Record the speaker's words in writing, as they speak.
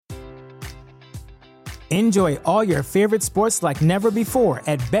Enjoy all your favorite sports like never before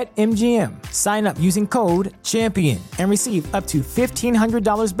at BetMGM. Sign up using code CHAMPION and receive up to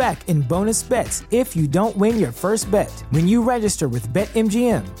 $1,500 back in bonus bets if you don't win your first bet. When you register with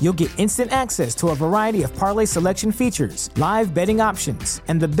BetMGM, you'll get instant access to a variety of parlay selection features, live betting options,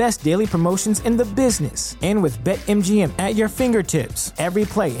 and the best daily promotions in the business. And with BetMGM at your fingertips, every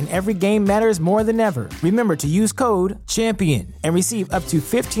play and every game matters more than ever. Remember to use code CHAMPION and receive up to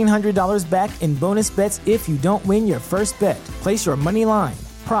 $1,500 back in bonus bets if you don't win your first bet. Place your money line,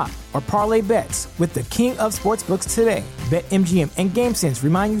 prop, or parlay bets with the king of sportsbooks today. BetMGM and GameSense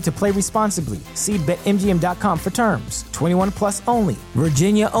remind you to play responsibly. See BetMGM.com for terms. 21 plus only.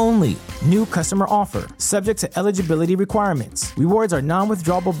 Virginia only. New customer offer. Subject to eligibility requirements. Rewards are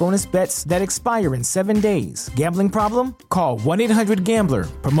non-withdrawable bonus bets that expire in 7 days. Gambling problem? Call 1-800-GAMBLER.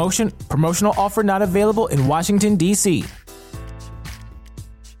 Promotional offer not available in Washington, D.C.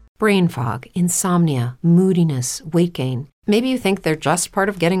 Brain fog, insomnia, moodiness, weight gain. Maybe you think they're just part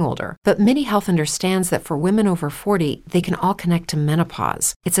of getting older, but MIDI Health understands that for women over 40, they can all connect to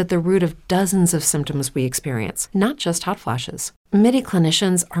menopause. It's at the root of dozens of symptoms we experience, not just hot flashes. MIDI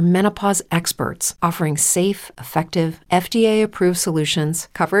clinicians are menopause experts, offering safe, effective, FDA-approved solutions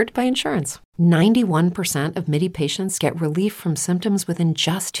covered by insurance. 91% of MIDI patients get relief from symptoms within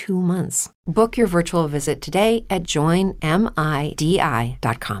just 2 months. Book your virtual visit today at joinmidi.com.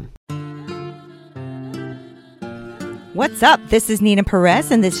 What's up? This is Nina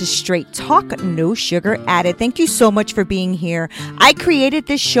Perez, and this is Straight Talk, No Sugar Added. Thank you so much for being here. I created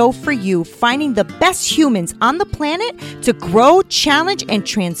this show for you, finding the best humans on the planet to grow, challenge, and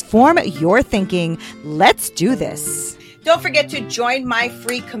transform your thinking. Let's do this. Don't forget to join my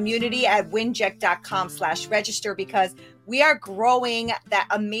free community at winject.com/register, because we are growing that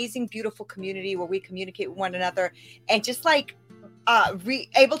amazing, beautiful community where we communicate with one another and just like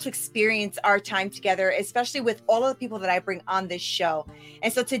able to experience our time together, especially with all of the people that I bring on this show.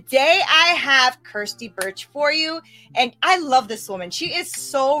 And so today I have Kirsty Birch for you. And I love this woman. She is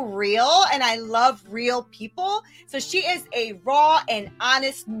so real, and I love real people. So she is a raw and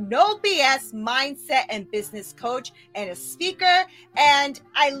honest, no BS mindset and business coach and a speaker. And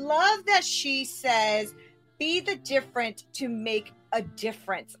I love that she says, be the different to make a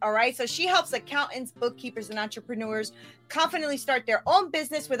difference. All right. So she helps accountants, bookkeepers, and entrepreneurs confidently start their own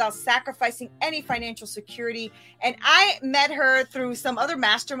business without sacrificing any financial security. And I met her through some other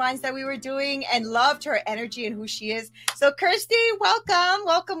masterminds that we were doing and loved her energy and who she is. So Kirsty, welcome.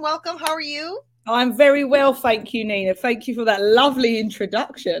 How are you? I'm very well, thank you, Nina. Thank you for that lovely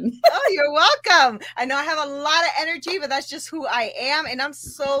introduction. Oh, you're welcome. I know I have a lot of energy, but that's just who I am. And I'm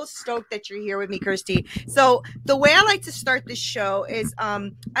so stoked that you're here with me, Kirsty. So the way I like to start this show is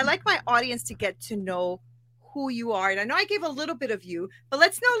I like my audience to get to know who you are. And I know I gave a little bit of you, but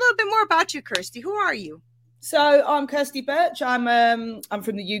let's know a little bit more about you, Kirsty. Who are you? So I'm Kirsty Birch. I'm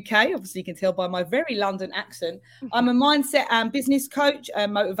from the UK. Obviously, you can tell by my very London accent. I'm a mindset and business coach, a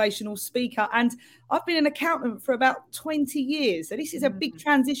motivational speaker, and I've been an accountant for about 20 years. So this is a big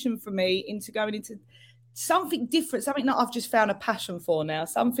transition for me into going into something different, something that I've just found a passion for now,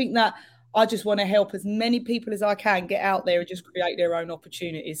 something that I just want to help as many people as I can get out there and just create their own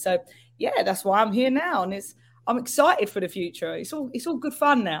opportunities. So yeah, that's why I'm here now, and I'm excited for the future. It's all good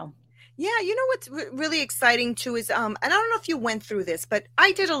fun now. Yeah, you know what's really exciting too is, and I don't know if you went through this, but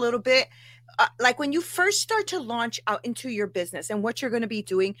I did a little bit. Like when you first start to launch out into your business and what you're going to be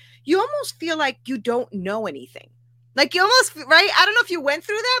doing, you almost feel like you don't know anything. Like you almost, right? I don't know if you went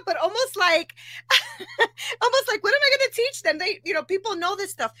through that, but almost like, what am I going to teach them? People know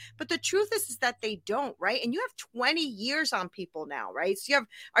this stuff, but the truth is that they don't, right? And you have 20 years on people now, right? So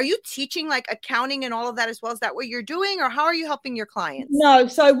are you teaching like accounting and all of that as well? Is that what you're doing, or how are you helping your clients? No.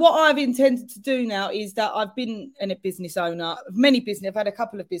 So what I've intended to do now is that I've been a business owner of many businesses. I've had a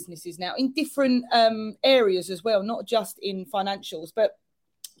couple of businesses now in different areas as well, not just in financials, but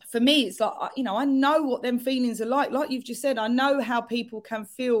for me, it's like, I know what them feelings are like. Like you've just said, I know how people can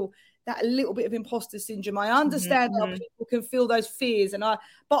feel that a little bit of imposter syndrome. I understand how people can feel those fears. But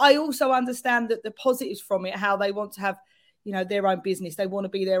I also understand that the positives from it, how they want to have, their own business. They want to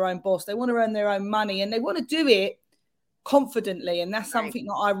be their own boss. They want to earn their own money, and they want to do it confidently. And that's something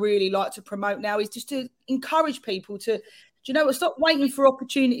that I really like to promote now, is just to encourage people to, stop waiting for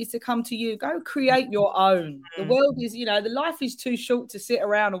opportunities to come to you. Go create your own. The world is, the life is too short to sit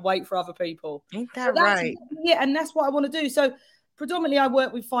around and wait for other people. Ain't that right? Yeah, and that's what I want to do. So predominantly I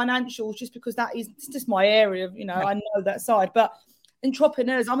work with financials just because it's just my area of, I know that side. But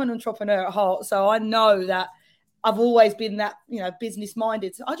entrepreneurs, I'm an entrepreneur at heart. So I know that I've always been that, business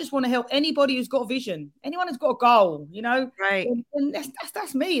minded. So I just want to help anybody who's got a vision, anyone who's got a goal, Right. And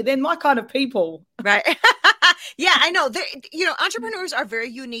that's me. They're my kind of people. Right. Yeah, I know. Entrepreneurs are very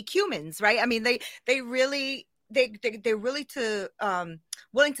unique humans, right? I mean, they're really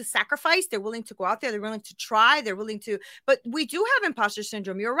willing to sacrifice. They're willing to go out there. They're willing to try. They're willing to, but we do have imposter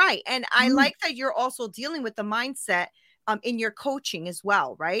syndrome. You're right. And I like that you're also dealing with the mindset in your coaching as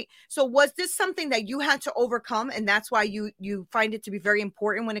well, right? So was this something that you had to overcome, and that's why you find it to be very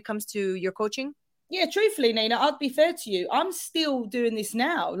important when it comes to your coaching? Yeah, truthfully, Nina, I'd be fair to you. I'm still doing this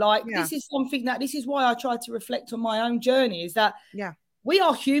now. This is something this is why I try to reflect on my own journey, is that we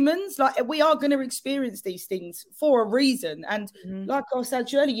are humans. We are going to experience these things for a reason. And like I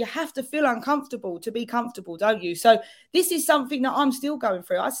said earlier, you have to feel uncomfortable to be comfortable, don't you? So this is something that I'm still going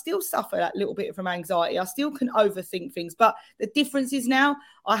through. I still suffer that little bit from anxiety. I still can overthink things. But the difference is now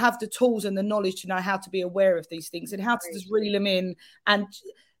I have the tools and the knowledge to know how to be aware of these things and how to just reel them in and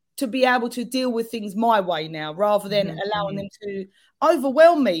to be able to deal with things my way now, rather than allowing them to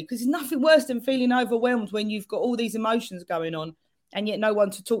overwhelm me. Because there's nothing worse than feeling overwhelmed when you've got all these emotions going on and yet no one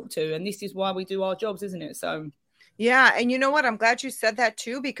to talk to. And this is why we do our jobs, isn't it? So yeah. And you know what? I'm glad you said that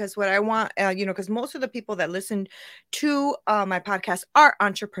too, because what I want, because most of the people that listen to my podcast are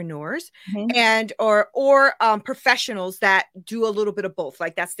entrepreneurs and or professionals that do a little bit of both.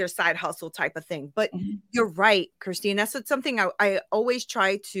 Like that's their side hustle type of thing. But you're right, Christine. That's something I always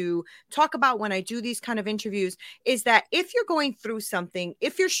try to talk about when I do these kind of interviews, is that if you're going through something,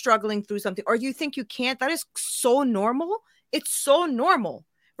 if you're struggling through something, or you think you can't, that is so normal. It's so normal,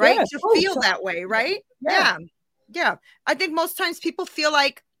 right? To feel that way, right? Yeah. I think most times people feel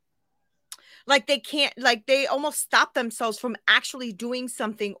like they can't, like they almost stop themselves from actually doing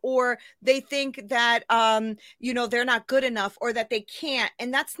something, or they think that, they're not good enough, or that they can't.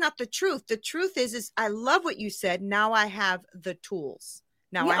 And that's not the truth. The truth is I love what you said. Now I have the tools.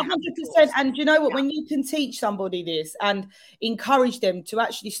 Now I have 100%. And you know what, when you can teach somebody this and encourage them to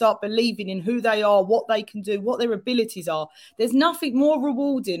actually start believing in who they are, what they can do, what their abilities are, there's nothing more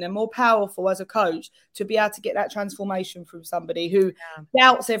rewarding and more powerful as a coach to be able to get that transformation from somebody who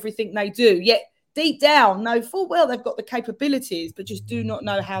doubts everything they do, yet deep down know full well they've got the capabilities, but just do not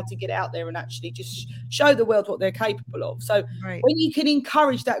know how to get out there and actually just show the world what they're capable of. So when you can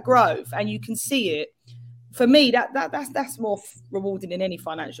encourage that growth and you can see it, for me, that's more rewarding than any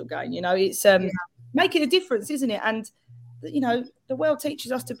financial gain. It's making a difference, isn't it? And the world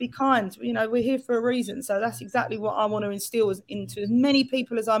teaches us to be kind. We're here for a reason. So that's exactly what I want to instill into as many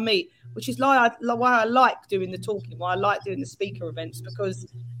people as I meet, which is why I like doing the talking, why I like doing the speaker events, because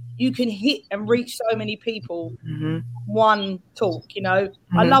you can hit and reach so many people one talk. I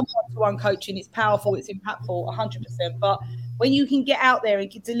love one-to-one coaching. It's powerful, it's impactful, 100%. But when you can get out there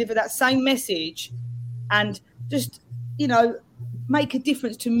and deliver that same message and just, make a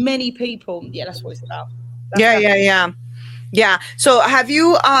difference to many people. Yeah, that's what it's about. Yeah. So have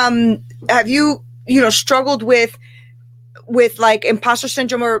you struggled with like imposter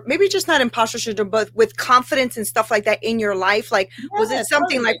syndrome, or maybe just not imposter syndrome, but with confidence and stuff like that in your life? Like, was it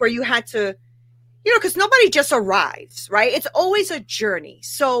something like where you had to, because nobody just arrives, right? It's always a journey.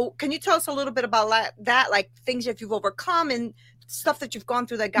 So can you tell us a little bit about that, like things that you've overcome and stuff that you've gone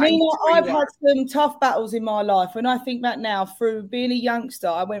through that got you? I've had some tough battles in my life. When I think back now, through being a youngster,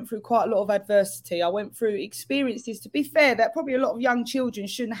 I went through quite a lot of adversity. I went through experiences, to be fair, that probably a lot of young children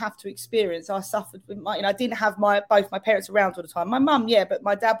shouldn't have to experience. I suffered with I didn't have both my parents around all the time. My mum, but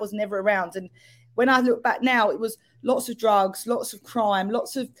my dad was never around. And when I look back now, it was lots of drugs, lots of crime,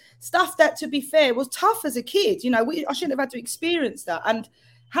 lots of stuff that, to be fair, was tough as a kid. I shouldn't have had to experience that. And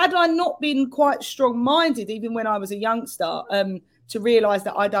had I not been quite strong-minded, even when I was a youngster, to realise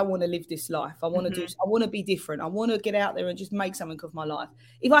that I don't want to live this life. I want to I want to be different. I want to get out there and just make something of my life.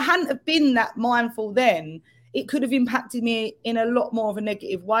 If I hadn't have been that mindful then, it could have impacted me in a lot more of a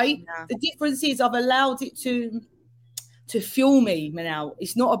negative way. Yeah. The difference is I've allowed it to fuel me now.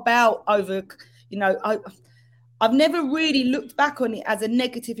 It's not about I've never really looked back on it as a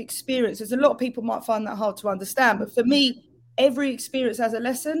negative experience. There's a lot of people might find that hard to understand, but for me, every experience has a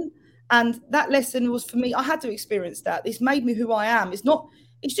lesson, and that lesson was, for me, I had to experience that. This made me who I am.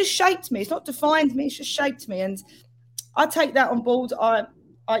 It's just shaped me. It's not defined me. It's just shaped me, and I take that on board. I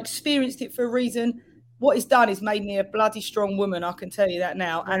experienced it for a reason. What it's done is made me a bloody strong woman. I can tell you that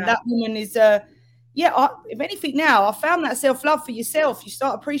now. Yeah. And that woman is, if anything now, I found that self-love for yourself. You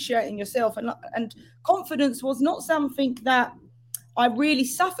start appreciating yourself, and confidence was not something that I really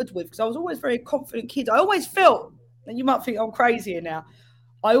suffered with, because I was always a very confident kid. I always felt, and you might think I'm crazy now,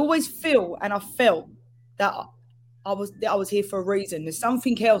 I always feel and I felt that I was here for a reason. There's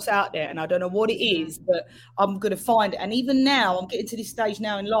something else out there, and I don't know what it is, but I'm going to find it. And even now, I'm getting to this stage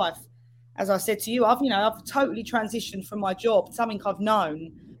now in life. As I said to you, I've totally transitioned from my job, something I've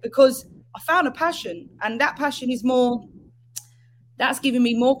known, because I found a passion, and that passion is that's giving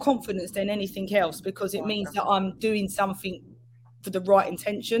me more confidence than anything else, because it means that I'm doing something for the right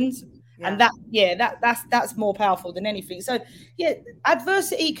intentions. And that's more powerful than anything. So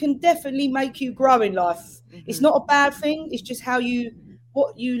adversity can definitely make you grow in life. It's not a bad thing. It's just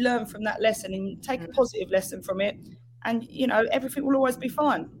what you learn from that lesson, and take a positive lesson from it, and everything will always be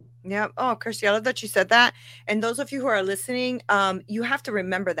fine. Yeah. Oh, Kirsty, I love that you said that. And those of you who are listening, you have to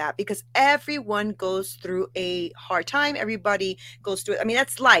remember that, because everyone goes through a hard time. Everybody goes through it. I mean,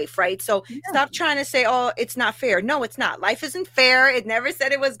 that's life, right? So stop trying to say, oh, it's not fair. No, it's not. Life isn't fair. It never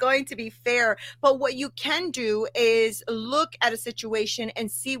said it was going to be fair. But what you can do is look at a situation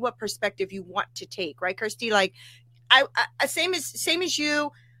and see what perspective you want to take, right, Kirsty? Like, I same as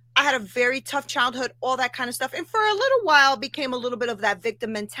you. I had a very tough childhood, all that kind of stuff. And for a little while became a little bit of that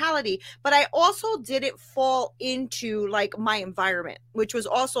victim mentality. But I also didn't fall into like my environment, which was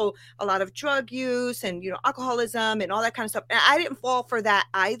also a lot of drug use and, alcoholism and all that kind of stuff. And I didn't fall for that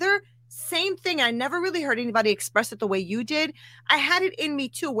either. Same thing. I never really heard anybody express it the way you did. I had it in me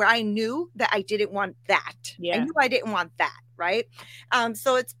too, where I knew that I didn't want that. Yeah. I knew I didn't want that. Right.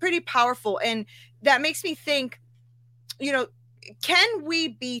 So it's pretty powerful. And that makes me think, can we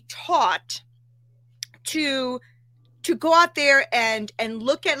be taught to go out there and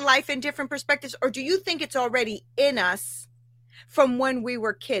look at life in different perspectives? Or do you think it's already in us from when we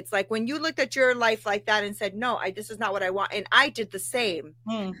were kids? Like when you looked at your life like that and said, no, this is not what I want. And I did the same.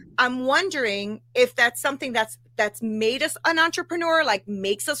 I'm wondering if that's something that's made us an entrepreneur, like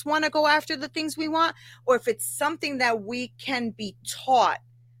makes us want to go after the things we want, or if it's something that we can be taught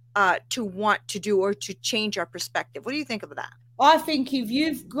to want to do, or to change our perspective. What do you think of that? I think if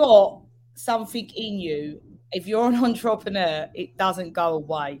you've got something in you, if you're an entrepreneur, it doesn't go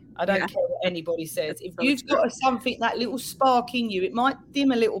away. I don't care what anybody says. If you've got something, that little spark in you, it might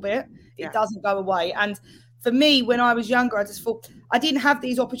dim a little bit. It doesn't go away. And for me, when I was younger, I just thought I didn't have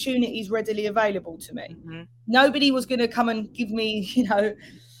these opportunities readily available to me. Nobody was going to come and give me,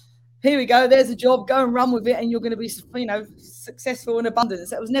 here we go, there's a job, go and run with it, and you're going to be, successful in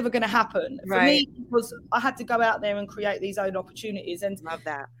abundance. That was never going to happen. For me, I had to go out there and create these own opportunities. And love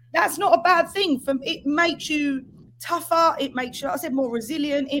that. That's not a bad thing. It makes you tougher. It makes you, like I said, more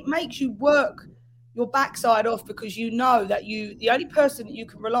resilient. It makes you work your backside off, because you know that the only person that you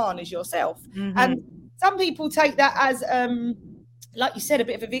can rely on is yourself. And some people take that as, like you said, a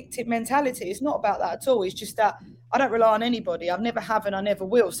bit of a victim mentality. It's not about that at all. It's just that I don't rely on anybody. I've never have, and I never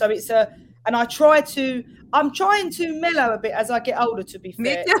will. So and I'm trying to mellow a bit as I get older, to be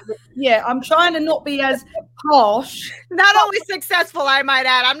fair. Yeah, I'm trying to not be as harsh. Not always successful, I might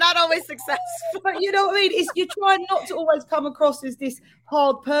add. I'm not always successful. But you know what I mean? You're trying not to always come across as this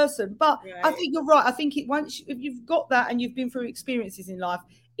hard person. But I think you're right. I think if you've got that and you've been through experiences in life,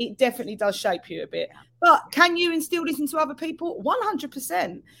 it definitely does shape you a bit. But can you instill this into other people?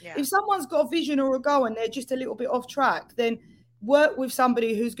 100%. If someone's got a vision or a goal and they're just a little bit off track, then work with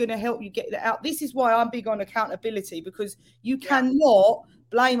somebody who's going to help you get that out. This is why I'm big on accountability, because you cannot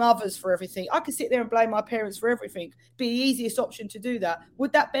blame others for everything. I could sit there and blame my parents for everything. Be the easiest option to do that.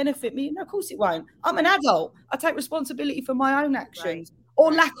 Would that benefit me? No, of course it won't. I'm an adult. I take responsibility for my own actions,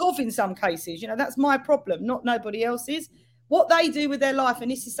 or lack of in some cases. That's my problem, not nobody else's. What they do with their life, and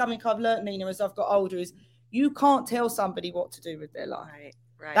this is something I've learned, Nina, as I've got older, is you can't tell somebody what to do with their life.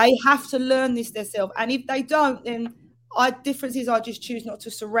 They have to learn this themselves. And if they don't, then difference is I just choose not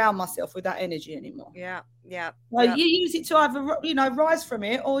to surround myself with that energy anymore. You use it to either rise from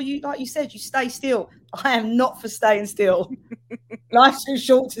it, or you, like you said, you stay still. I am not for staying still. Life's too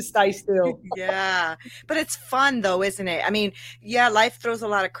short to stay still. But it's fun though, isn't it? I mean, life throws a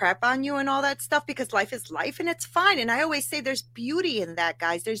lot of crap on you and all that stuff, because life is life and it's fine. And I always say there's beauty in that,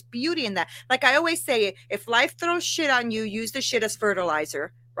 guys. There's beauty in that. Like I always say, if life throws shit on you, use the shit as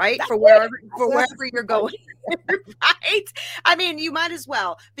fertilizer. Right? For wherever you're going. Right? I mean, you might as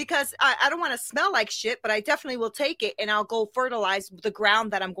well, because I don't want to smell like shit, but I definitely will take it and I'll go fertilize the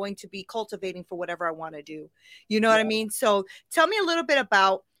ground that I'm going to be cultivating for whatever I want to do. You know what I mean? So tell me a little bit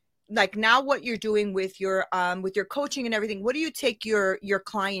about, like, now what you're doing with your coaching and everything. What do you take your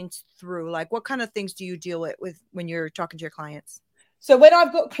clients through? Like, what kind of things do you deal with when you're talking to your clients? So when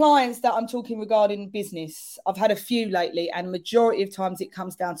I've got clients that I'm talking regarding business, I've had a few lately, and majority of times it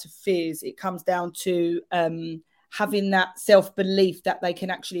comes down to fears. It comes down to having that self-belief that they can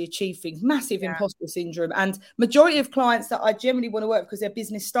actually achieve things, massive imposter syndrome. And majority of clients that I generally want to work with, because they're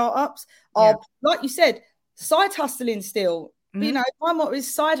business startups, are, like you said, side hustling still. You know, my motto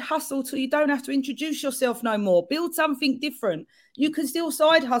is side hustle till you don't have to introduce yourself no more. Build something different. You can still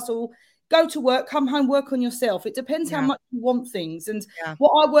side hustle, go to work, come home, work on yourself. It depends how much you want things. And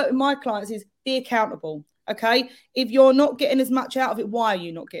what I work with my clients is be accountable. Okay. If you're not getting as much out of it, why are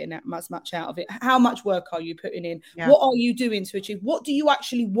you not getting that much out of it? How much work are you putting in? What are you doing to achieve? What do you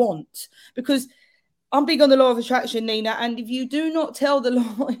actually want? Because I'm big on the law of attraction, Nina. And if you do not tell the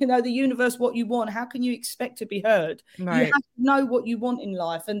law, you know, the universe what you want, how can you expect to be heard? Right. You have to know what you want in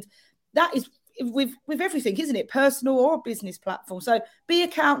life. And that is with everything, isn't it? Personal or business platform. So be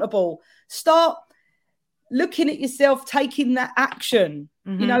accountable. Start looking at yourself, taking that action.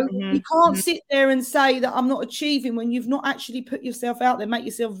 You know, you can't sit there and say that I'm not achieving when you've not actually put yourself out there, make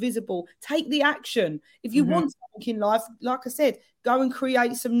yourself visible. Take the action. If you want something in life, like I said, go and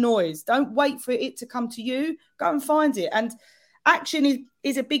create some noise. Don't wait for it to come to you. Go and find it. And action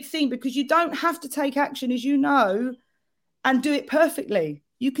is a big thing, because you don't have to take action, as you know, and do it perfectly.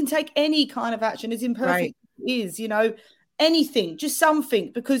 You can take any kind of action, as imperfect as it is, you know, anything, just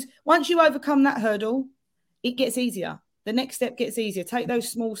something, because once you overcome that hurdle, it gets easier. The next step gets easier. Take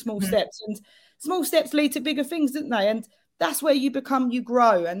those small steps, and small steps lead to bigger things, don't they? And that's where you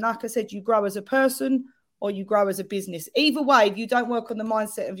grow. And like I said, you grow as a person or you grow as a business. Either way, if you don't work on the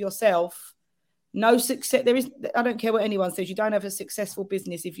mindset of yourself, no success. I don't care what anyone says, you don't have a successful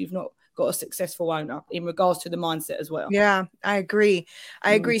business if you've not got a successful owner, in regards to the mindset as well. Yeah, I agree.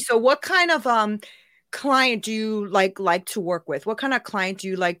 So what kind of client do you like to work with? What kind of client do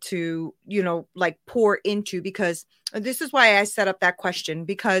you like to, you know, like pour into? Because this is why I set up that question,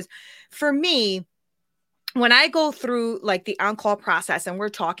 because for me, when I go through like the on-call process and we're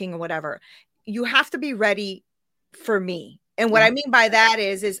talking or whatever, you have to be ready for me. And what I mean by that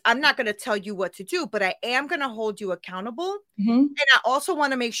is I'm not going to tell you what to do, but I am going to hold you accountable. And I also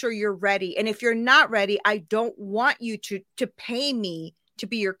want to make sure you're ready. And if you're not ready, I don't want you to pay me to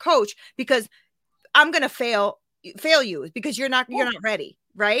be your coach, because I'm going to fail you because you're not ready.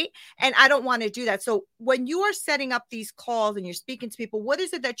 Right. And I don't want to do that. So when you are setting up these calls and you're speaking to people, what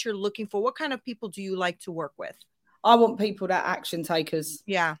is it that you're looking for? What kind of people do you like to work with? I want people that are action takers.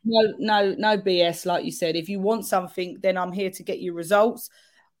 Yeah. No BS. Like you said, if you want something, then I'm here to get you results.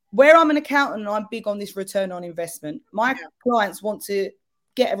 Where I'm an accountant, I'm big on this return on investment. My clients want to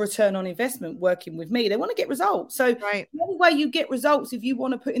get a return on investment working with me. They want to get results. So the only way you get results, if you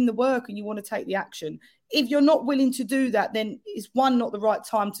want to put in the work and you want to take the action. If you're not willing to do that, then it's one, not the right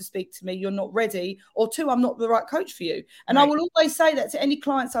time to speak to me. You're not ready. Or two, I'm not the right coach for you. And I will always say that to any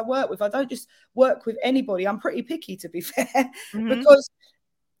clients I work with. I don't just work with anybody. I'm pretty picky, to be fair, because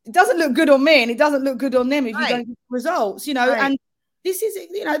it doesn't look good on me and it doesn't look good on them if you don't get results, you know. And this is,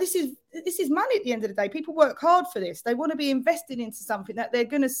 you know, this is money at the end of the day. People work hard for this. They want to be invested into something that they're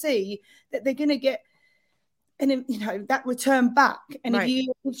going to see, that they're going to get, and you know, that return back. And if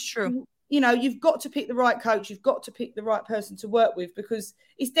it's true, you know, you've got to pick the right coach. You've got to pick the right person to work with, because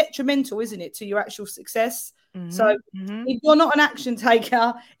it's detrimental, isn't it, to your actual success? So if you're not an action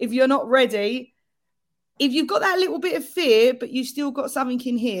taker, if you're not ready, if you've got that little bit of fear, but you've still got something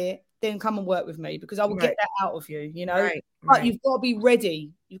in here, then come and work with me, because I will get that out of you, you know. But you've got to be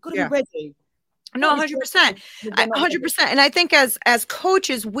ready. You've got to be ready. No, 100%. 100%. And I think as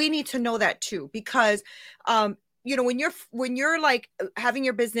coaches, we need to know that too, because you know, when you're like having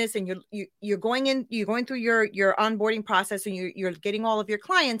your business and you're going through your onboarding process and you're getting all of your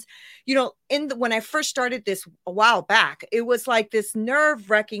clients, you know, when I first started this a while back, it was like this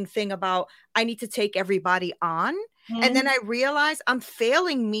nerve-wracking thing about I need to take everybody on. And then I realized I'm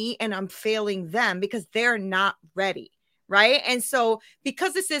failing me and I'm failing them because they're not ready. Right. And so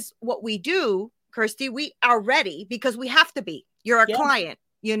because this is what we do, Kirsty, we are ready because we have to be. You're a client.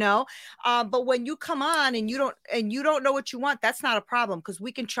 You know, but when you come on and you don't know what you want, that's not a problem, because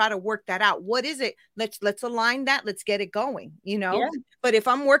we can try to work that out. What is it? Let's align that. Let's get it going, you know. But if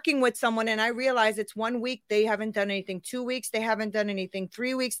I'm working with someone and I realize it's 1 week, they haven't done anything, 2 weeks, they haven't done anything,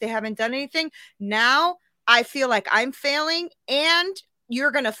 3 weeks, they haven't done anything. Now I feel like I'm failing and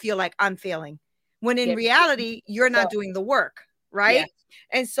you're going to feel like I'm failing, when in reality, you're not doing the work. Right.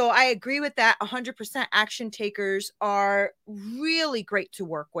 And so I agree with that 100%. Action takers are really great to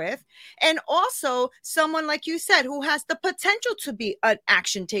work with. And also someone, like you said, who has the potential to be an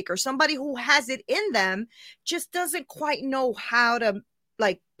action taker, somebody who has it in them, just doesn't quite know how to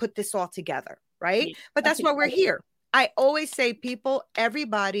like put this all together. Right. But that's why we're here. I always say, people,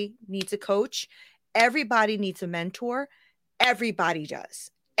 everybody needs a coach. Everybody needs a mentor. Everybody does.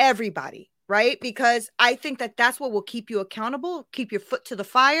 Everybody. Right? Because I think that that's what will keep you accountable, keep your foot to the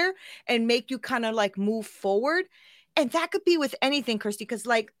fire, and make you kind of like move forward. And that could be with anything, Kirsty, because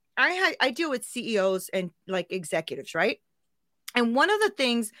like I deal with CEOs and like executives, right? And one of the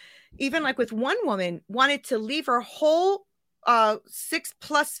things, even like with one woman, wanted to leave her whole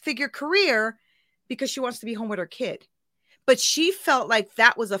 6+ figure career because she wants to be home with her kid. But she felt like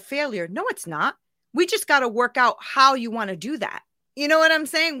that was a failure. No, it's not. We just got to work out how you want to do that. You know what I'm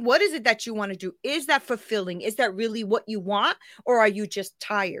saying? What is it that you want to do? Is that fulfilling? Is that really what you want? Or are you just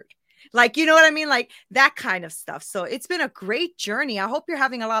tired? Like, you know what I mean? Like that kind of stuff. So it's been a great journey. I hope you're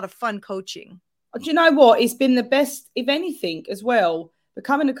having a lot of fun coaching. Do you know what? It's been the best, if anything, as well.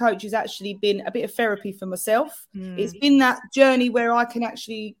 Becoming a coach has actually been a bit of therapy for myself. It's been that journey where I can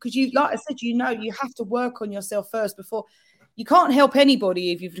actually, because you, like I said, you have to work on yourself first before. You can't help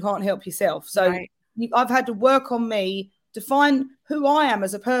anybody if you can't help yourself. So I've had to work on me, define who I am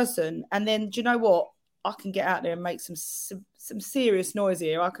as a person, and then do you know what? I can get out there and make some serious noise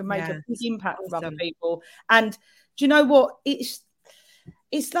here. I can make a big impact for other people. And do you know what? It's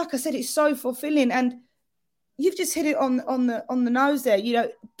like I said, it's so fulfilling. And you've just hit it on the nose there. You know,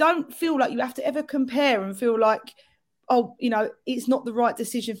 don't feel like you have to ever compare and feel like, oh, you know, it's not the right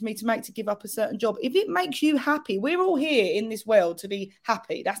decision for me to make to give up a certain job. If it makes you happy, we're all here in this world to be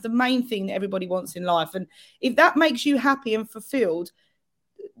happy. That's the main thing that everybody wants in life. And if that makes you happy and fulfilled,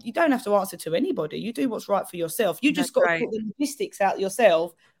 you don't have to answer to anybody. You do what's right for yourself. You just got to put the logistics out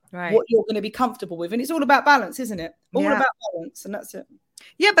yourself, what you're going to be comfortable with. And it's all about balance, isn't it? All about balance. And that's it.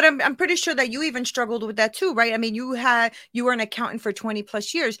 Yeah, but I'm pretty sure that you even struggled with that too, right? I mean, you were an accountant for 20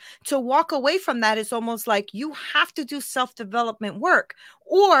 plus years. To walk away from that is almost like you have to do self-development work,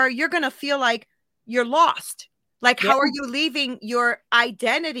 or you're going to feel like you're lost. Like, how are you leaving your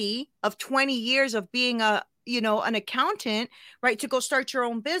identity of 20 years of being an accountant, right, to go start your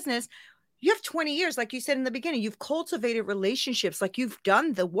own business? You have 20 years, like you said in the beginning, you've cultivated relationships, like you've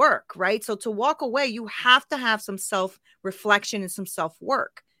done the work, right? So to walk away, you have to have some self-reflection and some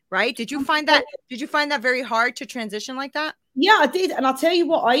self-work, right? Did you find that very hard to transition like that? Yeah, I did. And I'll tell you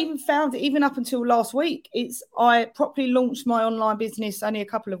what, I even found it even up until last week. I properly launched my online business only a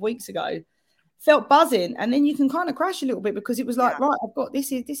couple of weeks ago. Felt buzzing, and then you can kind of crash a little bit because it was like, right, I've got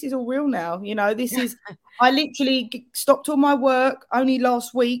this is all real now. You know, this is, I literally stopped all my work only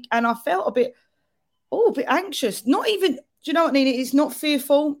last week, and I felt a bit anxious. Not even, do you know what I mean? It's not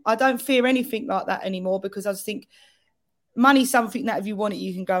fearful. I don't fear anything like that anymore because I just think money's something that if you want it,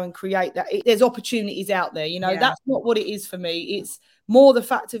 you can go and create that. There's opportunities out there. You know, that's not what it is for me. It's more the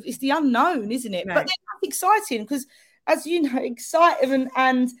fact of it's the unknown, isn't it? Right. But then that's exciting because, as you know, excitement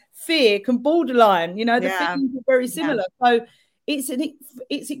and fear can borderline, you know, the feelings are very similar. So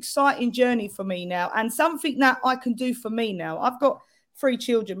it's exciting journey for me now, and something that I can do for me now. I've got 3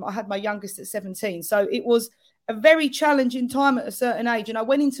 children. I had my youngest at 17. So it was a very challenging time at a certain age. And I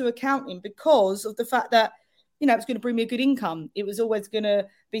went into accounting because of the fact that, you know, it's going to bring me a good income. It was always going to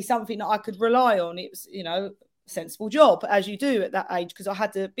be something that I could rely on. It was, you know, a sensible job, as you do at that age, because I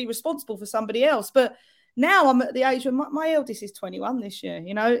had to be responsible for somebody else. But now I'm at the age where my eldest is 21 this year.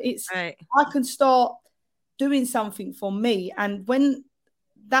 You know, I can start doing something for me. And when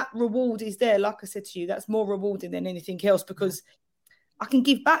that reward is there, like I said to you, that's more rewarding than anything else because I can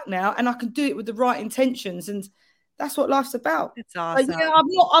give back now and I can do it with the right intentions. And that's what life's about. It's awesome. So, yeah,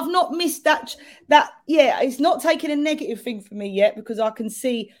 I've not missed that. It's not taking a negative thing for me yet because I can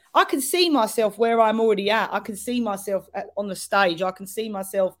see myself where I'm already at. I can see myself on the stage. I can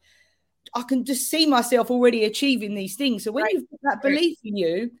just see myself already achieving these things. So when you've got that belief in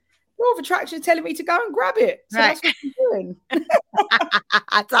you, law of attraction is telling me to go and grab it. So that's what I'm doing.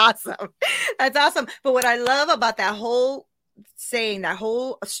 That's awesome. That's awesome. But what I love about that whole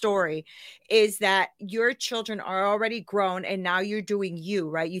story is that your children are already grown and now you're doing you,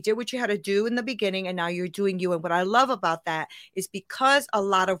 right? You did what you had to do in the beginning and now you're doing you. And what I love about that is because a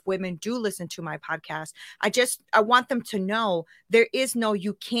lot of women do listen to my podcast, I want them to know there is no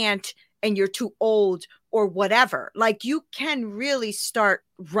you can't and you're too old or whatever. Like you can really start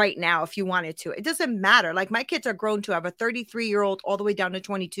right now if you wanted to. It doesn't matter. Like my kids are grown to have a 33-year-old all the way down to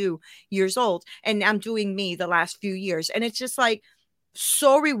 22 years old. And I'm doing me the last few years. And it's just like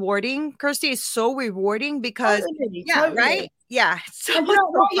so rewarding. Kirsty is so rewarding because totally. Right? Yeah. So and my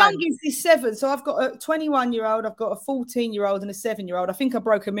youngest is 7. So I've got a 21-year-old, I've got a 14-year-old and a 7-year-old. I think I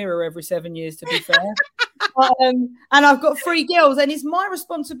broke a mirror every 7 years, to be fair. And I've got 3 girls, and it's my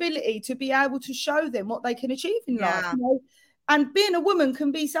responsibility to be able to show them what they can achieve in life. You know? And being a woman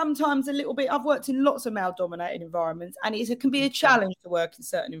can be sometimes a little bit, I've worked in lots of male-dominated environments, and it can be a challenge to work in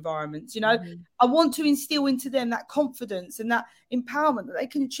certain environments. You know, I want to instill into them that confidence and that empowerment that they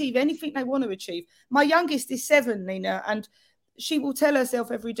can achieve anything they want to achieve. My youngest is 7, Nina, and she will tell herself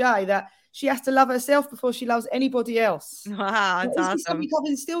every day that she has to love herself before she loves anybody else. Wow, that's awesome. Something I've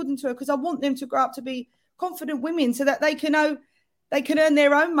instilled into her because I want them to grow up to be confident women so that they can know they can earn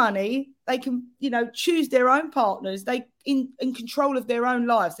their own money. They can, choose their own partners. They in control of their own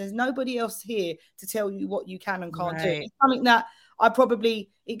lives. There's nobody else here to tell you what you can and can't do. It's something that I probably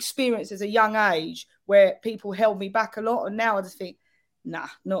experienced as a young age where people held me back a lot. And now I just think, nah,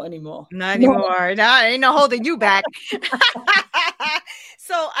 not anymore. Not anymore. Nah, ain't no holding you back.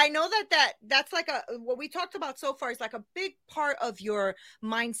 So I know that's like what we talked about so far is like a big part of your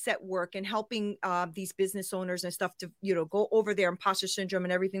mindset work and helping these business owners and stuff to, go over their imposter syndrome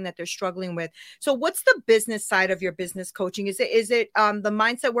and everything that they're struggling with. So what's the business side of your business coaching? Is it the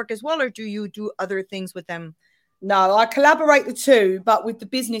mindset work as well, or do you do other things with them? No, I collaborate the two, but with the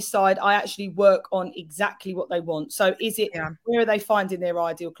business side, I actually work on exactly what they want. So where are they finding their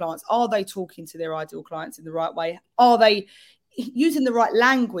ideal clients? Are they talking to their ideal clients in the right way? Are they using the right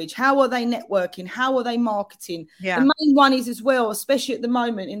language? How are they networking? How are they marketing? The main one is as well, especially at the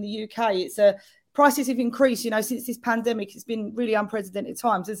moment in the UK, it's prices have increased, since this pandemic. It's been really unprecedented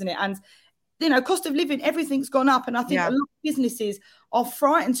times, isn't it? And cost of living, everything's gone up. And I think a lot of businesses are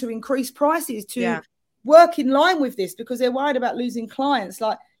frightened to increase prices to work in line with this because they're worried about losing clients.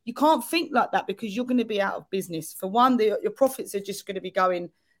 Like, you can't think like that because you're going to be out of business. For one, your profits are just going to be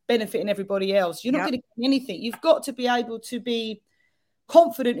benefiting everybody else. You're not going to get anything. You've got to be able to be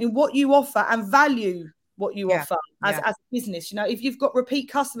confident in what you offer and value what you offer as a business. If you've got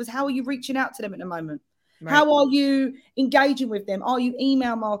repeat customers, how are you reaching out to them at the moment? Right. How are you engaging with them? Are you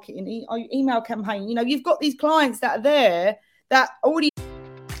email marketing? Are you email campaigning? You've got these clients that are there that already.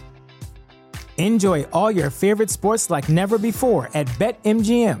 Enjoy all your favorite sports like never before at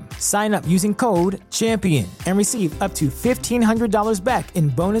BetMGM. Sign up using code CHAMPION and receive up to $1,500 back in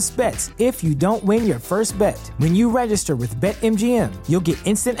bonus bets if you don't win your first bet. When you register with BetMGM, you'll get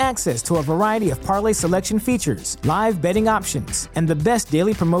instant access to a variety of parlay selection features, live betting options, and the best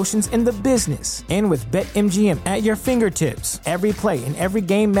daily promotions in the business. And with BetMGM at your fingertips, every play and every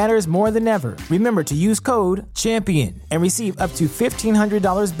game matters more than ever. Remember to use code CHAMPION and receive up to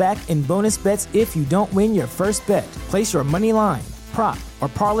 $1,500 back in bonus bets if you don't win your first bet. Place your money line, prop, or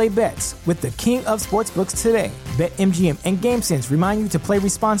parlay bets with the king of sportsbooks today. BetMGM and GameSense remind you to play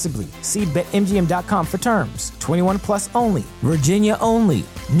responsibly. See BetMGM.com for terms. 21 plus only. Virginia only.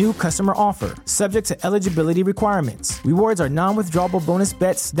 New customer offer. Subject to eligibility requirements. Rewards are non-withdrawable bonus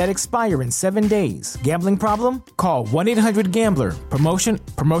bets that expire in 7 days. Gambling problem? Call 1-800-GAMBLER.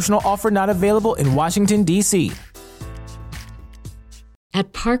 Promotional offer not available in Washington, D.C.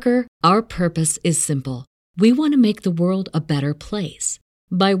 At Parker, our purpose is simple. We want to make the world a better place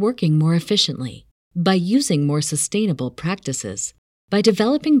by working more efficiently, by using more sustainable practices, by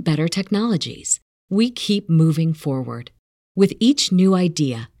developing better technologies. We keep moving forward. With each new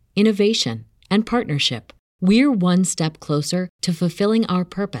idea, innovation, and partnership, we're one step closer to fulfilling our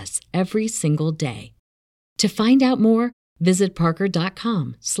purpose every single day. To find out more, visit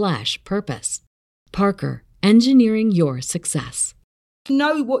parker.com/purpose. Parker, engineering your success.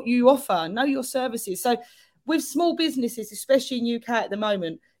 Know what you offer, know your services. So with small businesses, especially in UK at the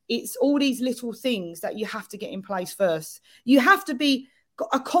moment, it's all these little things that you have to get in place first. You have to be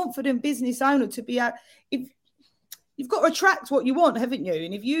a confident business owner to be out. If you've got to attract what you want, haven't you?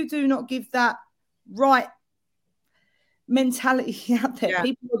 And if you do not give that right mentality out there,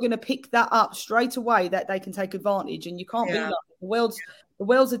 people are going to pick that up straight away that they can take advantage. And you can't be like that. The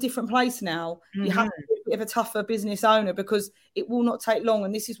world's a different place now. Mm-hmm. You have to be a bit of a tougher business owner because it will not take long.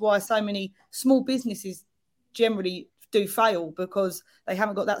 And this is why so many small businesses generally do fail because they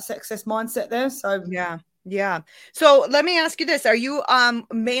haven't got that success mindset there. So yeah. So let me ask you this. Are you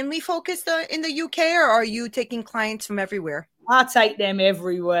mainly focused in the UK or are you taking clients from everywhere? I take them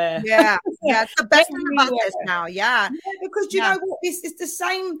everywhere. Yeah. It's the best thing about this now. Yeah. Because you know what? It's the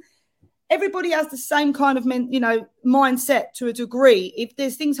same. Everybody has the same kind of mindset to a degree. If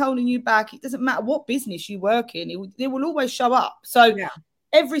there's things holding you back, it doesn't matter what business you work in. They will always show up. So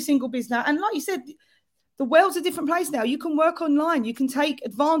every single business. And like you said, the world's a different place now. You can work online. You can take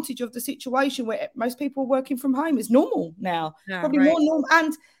advantage of the situation where most people are working from home. It's normal now. Probably more normal.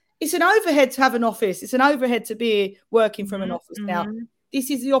 And it's an overhead to have an office. It's an overhead to be working from an office now.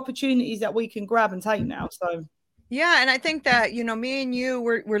 This is the opportunities that we can grab and take now. So. Yeah, and I think that, me and you,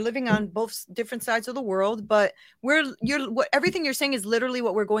 we're living on both different sides of the world, but everything you're saying is literally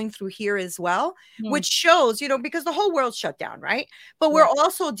what we're going through here as well, which shows, because the whole world shut down, right? But we're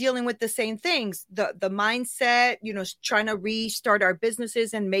also dealing with the same things, the mindset, trying to restart our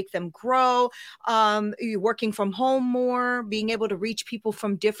businesses and make them grow, you're working from home more, being able to reach people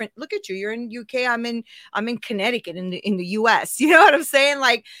from different. Look at you, you're in UK, I'm in Connecticut in the US. You know what I'm saying?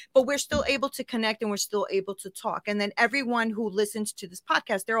 Like, but we're still able to connect and we're still able to talk. And then everyone who listens to this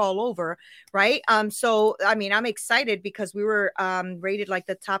podcast, they're all over, right? So I mean, I'm excited because we were rated like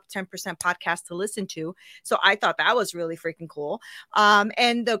the top 10% podcast to listen to. So I thought that was really freaking cool.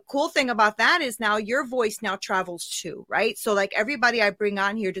 And the cool thing about that is now your voice now travels too, right? So like everybody I bring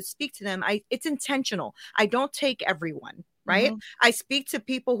on here to speak to them, it's intentional. I don't take everyone. Right. I speak to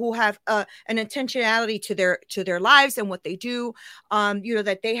people who have an intentionality to their lives and what they do,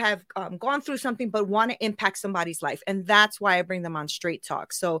 that they have gone through something, but want to impact somebody's life. And that's why I bring them on Straight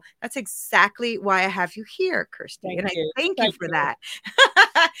Talk. So that's exactly why I have you here, Kirsty. I thank you for that.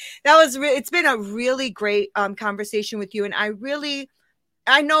 It's been a really great conversation with you. And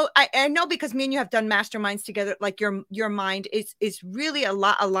I know because me and you have done masterminds together, like your mind is really a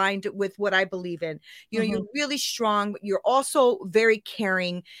lot aligned with what I believe in. You're really strong, but you're also very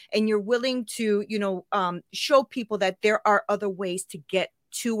caring, and you're willing to, show people that there are other ways to get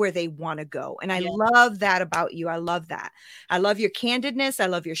to where they want to go. And I love that about you. I love that. I love your candidness. I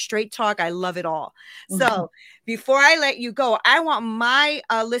love your straight talk. I love it all. So before I let you go, I want my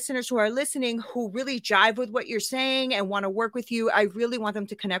listeners who are listening, who really jive with what you're saying and want to work with you, I really want them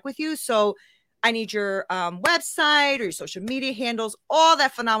to connect with you. So I need your website or your social media handles, all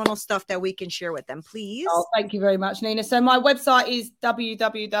that phenomenal stuff that we can share with them, please. Oh, thank you very much, Nina. So my website is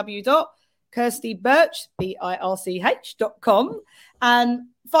www.kirstybirch.com, and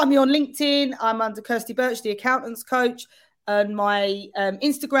find me on LinkedIn. I'm under Kirsty Birch, the accountants coach, and my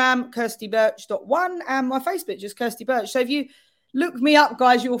Instagram, kirstybirch.1, and my Facebook, just Kirsty Birch. So if you look me up,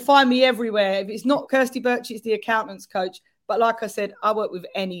 guys, you'll find me everywhere. If it's not Kirsty Birch, it's the accountants coach. But like I said, I work with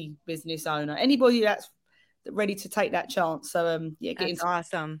any business owner, anybody that's ready to take that chance. So that's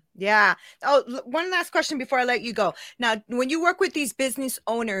awesome. Yeah. Oh, one last question before I let you go. Now, when you work with these business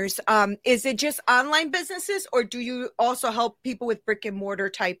owners, is it just online businesses, or do you also help people with brick and mortar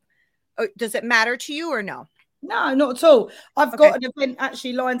type? Does it matter to you or no? No, not at all. I've got an event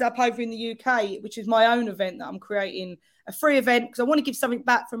actually lined up over in the UK, which is my own event that I'm creating, a free event, because I want to give something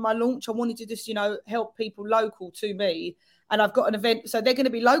back from my launch. I wanted to just, help people local to me. And I've got an event, so they're going to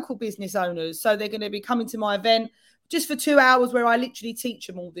be local business owners. So they're going to be coming to my event just for 2 hours, where I literally teach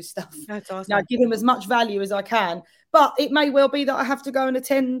them all this stuff. That's awesome. Now, I give them as much value as I can. But it may well be that I have to go and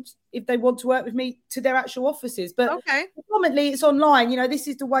attend, if they want to work with me, to their actual offices. But predominantly it's online. This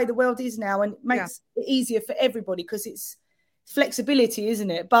is the way the world is now, and it makes it easier for everybody because it's flexibility,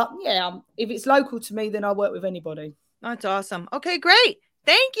 isn't it? But if it's local to me, then I work with anybody. That's awesome. Okay, great.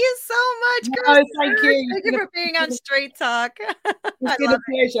 Thank you so much, Kirsty. Thank you. Thank you for being on Straight Talk. It's been a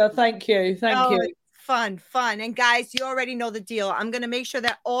pleasure. Thank you. Thank you. Fun. And guys, you already know the deal. I'm going to make sure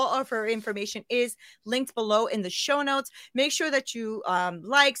that all of her information is linked below in the show notes. Make sure that you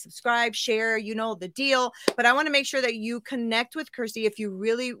like, subscribe, share, the deal. But I want to make sure that you connect with Kirsty if you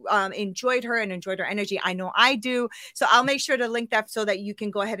really enjoyed her and enjoyed her energy. I know I do. So I'll make sure to link that so that you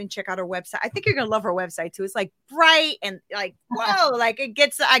can go ahead and check out her website. I think you're going to love her website too. It's like bright and like, whoa, like it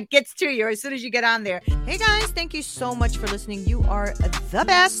gets to you as soon as you get on there. Hey guys, thank you so much for listening. You are the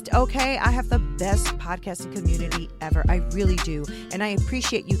best. Okay. I have the best podcasting community ever. I really do. And I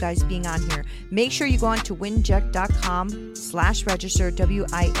appreciate you guys being on here. Make sure you go on to winject.com/register,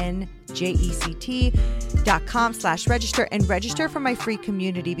 winject.com/register, and register for my free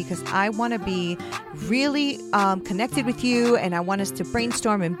community, because I want to be really connected with you, and I want us to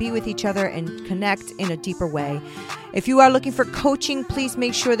brainstorm and be with each other and connect in a deeper way. If you are looking for coaching, please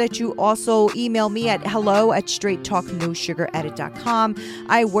make sure that you also email me at hello@straighttalknosugaradded.com.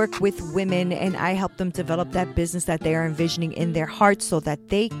 I work with women and I help them develop that business that they are envisioning in their hearts so that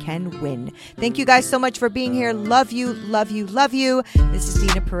they can win. Thank you guys so much for being here. Love you, love you, love you. This is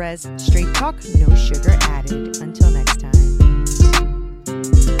Nina Perez, Straight Talk, No Sugar Added. Until next time.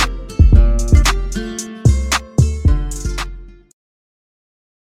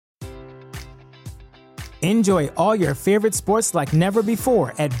 Enjoy all your favorite sports like never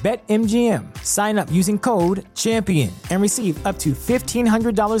before at BetMGM. Sign up using code CHAMPION and receive up to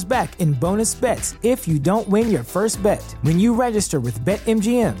 $1,500 back in bonus bets if you don't win your first bet. When you register with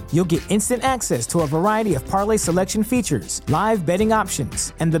BetMGM, you'll get instant access to a variety of parlay selection features, live betting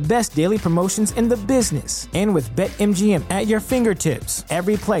options, and the best daily promotions in the business. And with BetMGM at your fingertips,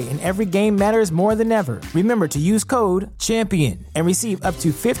 every play and every game matters more than ever. Remember to use code CHAMPION and receive up to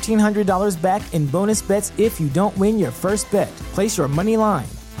 $1,500 back in bonus bets if you don't win your first bet. Place your money line,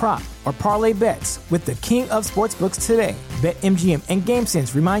 prop, or parlay bets with the king of sportsbooks today. BetMGM and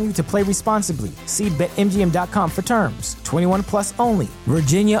GameSense remind you to play responsibly. See BetMGM.com for terms. 21 plus only.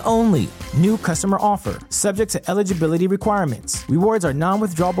 Virginia only. New customer offer. Subject to eligibility requirements. Rewards are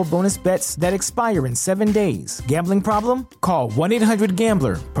non-withdrawable bonus bets that expire in 7 days. Gambling problem? Call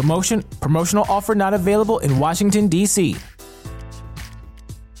 1-800-GAMBLER. Promotional offer not available in Washington, D.C.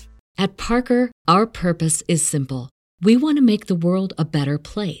 At Parker, our purpose is simple. We want to make the world a better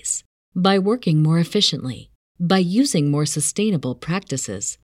place by working more efficiently, by using more sustainable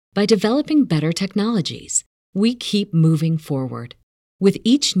practices, by developing better technologies. We keep moving forward. With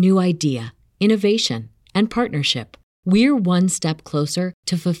each new idea, innovation, and partnership, we're one step closer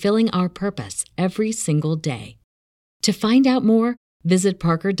to fulfilling our purpose every single day. To find out more, visit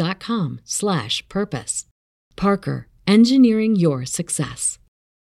parker.com/purpose. Parker, engineering your success.